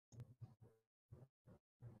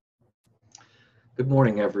Good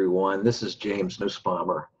morning, everyone. This is James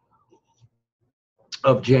Nussbaumer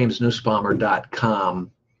of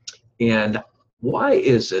jamesnussbaumer.com. And why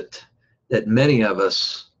is it that many of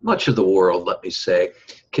us, much of the world, let me say,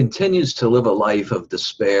 continues to live a life of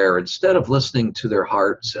despair instead of listening to their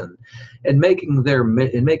hearts and making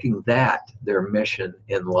that their mission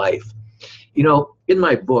in life? You know, in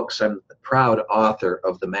my books, I'm the proud author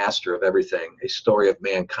of The Master of Everything, a story of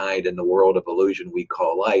mankind in the world of illusion we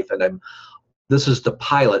call life. And this is the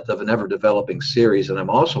pilot of an ever-developing series, and I'm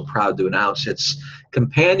also proud to announce its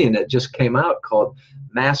companion that just came out called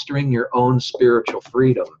Mastering Your Own Spiritual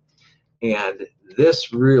Freedom. And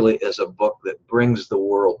this really is a book that brings the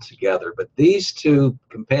world together. But these two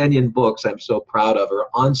companion books I'm so proud of are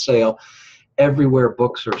on sale everywhere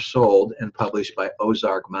books are sold and published by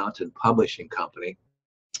Ozark Mountain Publishing Company.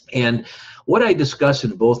 And what I discuss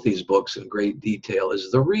in both these books in great detail is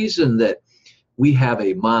the reason that we have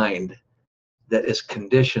a mind that is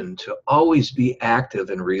conditioned to always be active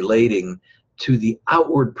and relating to the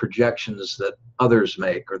outward projections that others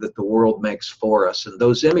make or that the world makes for us. And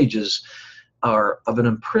those images are of an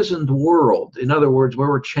imprisoned world. In other words, where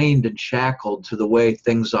we're chained and shackled to the way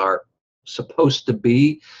things are supposed to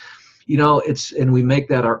be. You know, and we make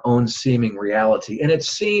that our own seeming reality. And it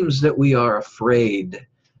seems that we are afraid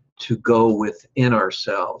to go within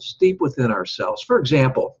ourselves, deep within ourselves. For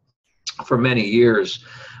example, for many years,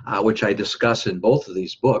 which I discuss in both of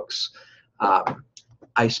these books,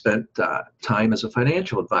 I spent time as a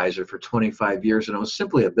financial advisor for 25 years, and it was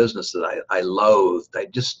simply a business that I loathed. I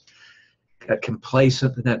just got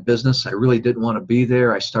complacent in that business. I really didn't want to be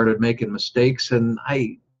there. I started making mistakes, and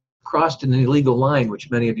I crossed an illegal line,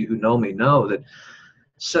 which many of you who know me know, that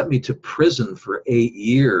sent me to prison for 8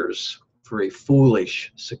 years for a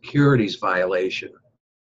foolish securities violation.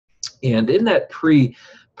 And in that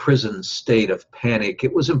pre-prison state of panic,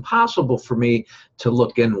 it was impossible for me to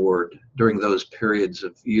look inward during those periods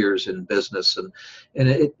of years in business. And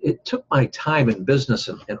it took my time in business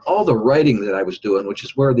and all the writing that I was doing, which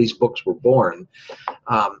is where these books were born.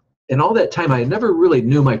 And all that time, I never really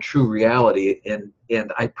knew my true reality,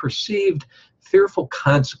 and I perceived fearful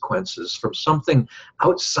consequences from something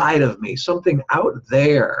outside of me, something out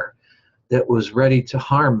there that was ready to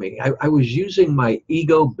harm me. I was using my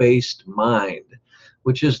ego-based mind,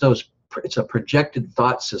 which is it's a projected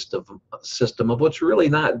thought system of what's really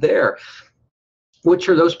not there, which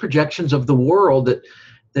are those projections of the world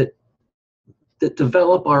that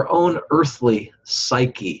develop our own earthly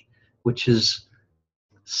psyche, which is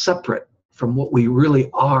separate from what we really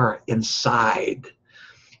are inside.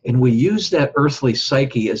 And we use that earthly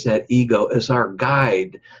psyche as that ego as our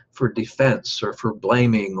guide for defense or for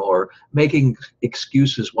blaming or making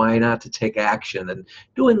excuses why not to take action and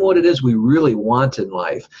doing what it is we really want in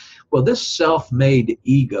life. Well, this self-made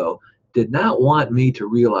ego did not want me to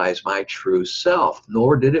realize my true self,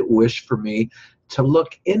 nor did it wish for me to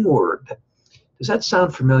look inward. Does that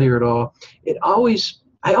sound familiar at all?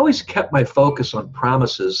 I always kept my focus on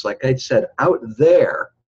promises, like I said, out there.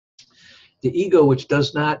 The ego, which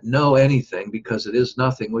does not know anything because it is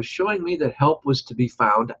nothing, was showing me that help was to be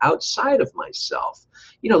found outside of myself.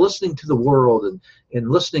 You know, listening to the world and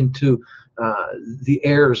listening to the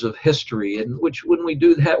airs of history, and which when we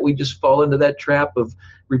do that, we just fall into that trap of,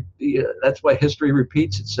 that's why history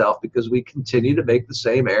repeats itself, because we continue to make the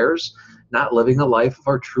same errors, not living a life of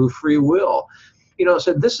our true free will. You know,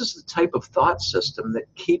 so this is the type of thought system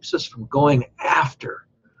that keeps us from going after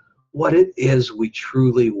what it is we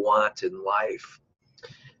truly want in life.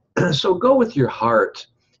 So go with your heart,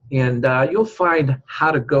 and you'll find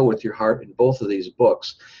how to go with your heart in both of these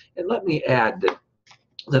books. And let me add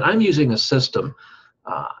that I'm using a system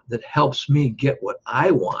that helps me get what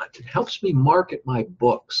I want. It helps me market my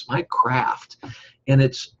books, my craft, and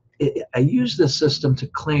I use this system to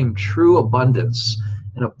claim true abundance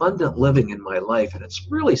and abundant living in my life, and it's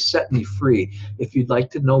really set me free. If you'd like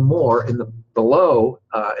to know more, below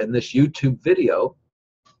in this YouTube video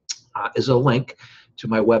is a link to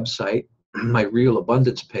my website, my Real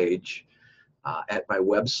Abundance page at my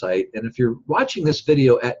website. And if you're watching this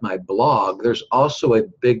video at my blog, there's also a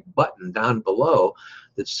big button down below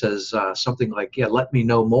that says something like, yeah, let me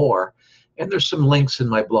know more. And there's some links in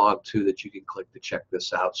my blog too that you can click to check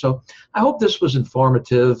this out. So I hope this was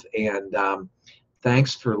informative, and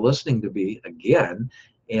thanks for listening to me again.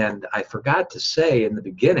 And I forgot to say in the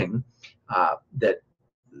beginning that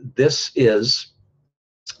this is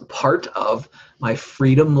part of my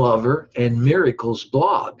Freedom Lover and Miracles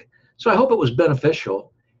blog. So I hope it was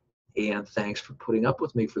beneficial, and thanks for putting up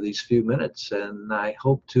with me for these few minutes, and I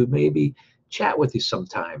hope to maybe chat with you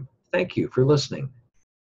sometime. Thank you for listening.